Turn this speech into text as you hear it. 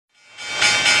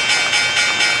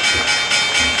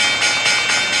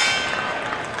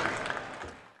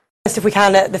If we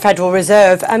can, at the Federal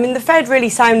Reserve. I mean, the Fed really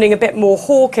sounding a bit more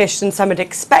hawkish than some had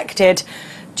expected.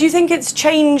 Do you think it's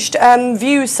changed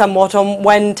views somewhat on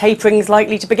when tapering is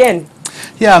likely to begin?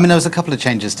 Yeah, I mean, there was a couple of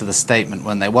changes to the statement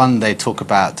when they talk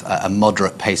about a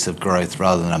moderate pace of growth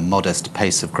rather than a modest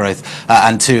pace of growth.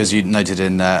 And two, as you noted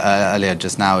in earlier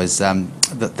just now, is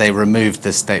that they removed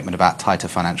this statement about tighter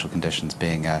financial conditions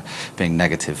being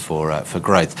negative for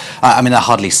growth. I mean, they're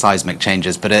hardly seismic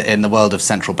changes, but in the world of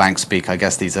central bank speak, I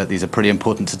guess these are pretty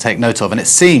important to take note of. And it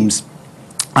seems,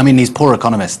 I mean, these poor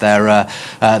economists,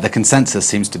 the consensus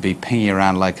seems to be pinging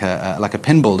around like a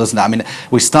pinball, doesn't it? I mean,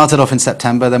 we started off in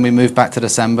September, then we moved back to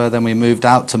December, then we moved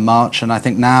out to March, and I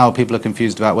think now people are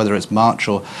confused about whether it's March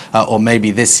or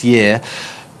maybe this year.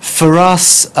 For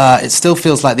us, it still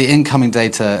feels like the incoming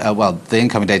data, the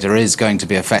incoming data is going to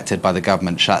be affected by the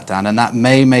government shutdown, and that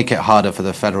may make it harder for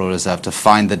the Federal Reserve to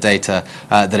find the data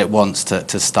that it wants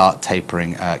to start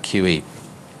tapering QE.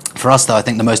 For us, though, I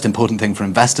think the most important thing for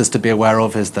investors to be aware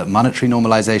of is that monetary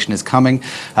normalization is coming,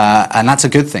 and that's a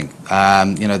good thing.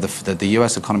 You know, the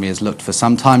US economy has looked for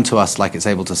some time to us like it's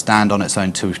able to stand on its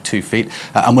own two feet,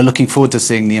 and we're looking forward to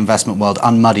seeing the investment world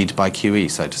unmuddied by QE,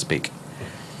 so to speak.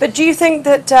 But do you think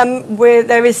that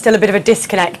there is still a bit of a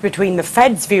disconnect between the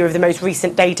Fed's view of the most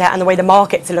recent data and the way the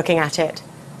markets are looking at it?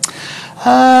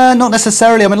 Not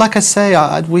necessarily. I mean, like I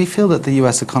say, we feel that the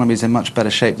US economy is in much better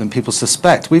shape than people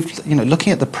suspect.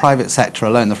 Looking at the private sector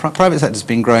alone, the private sector has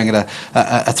been growing at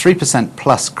a 3%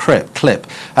 plus clip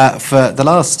for the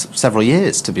last several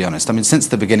years, to be honest. I mean, since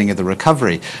the beginning of the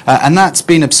recovery. And that's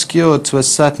been obscured to a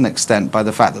certain extent by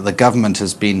the fact that the government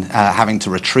has been having to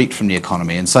retreat from the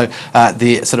economy. And so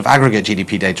the sort of aggregate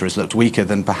GDP data has looked weaker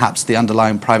than perhaps the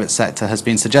underlying private sector has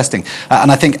been suggesting.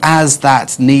 And I think as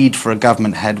that need for a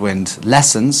government headwind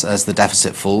lessens as the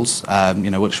deficit falls,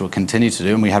 which will continue to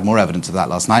do, and we had more evidence of that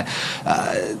last night.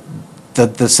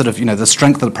 The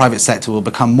strength of the private sector will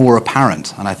become more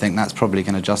apparent, and I think that's probably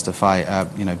going to justify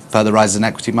further rises in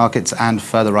equity markets and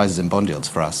further rises in bond yields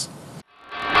for us.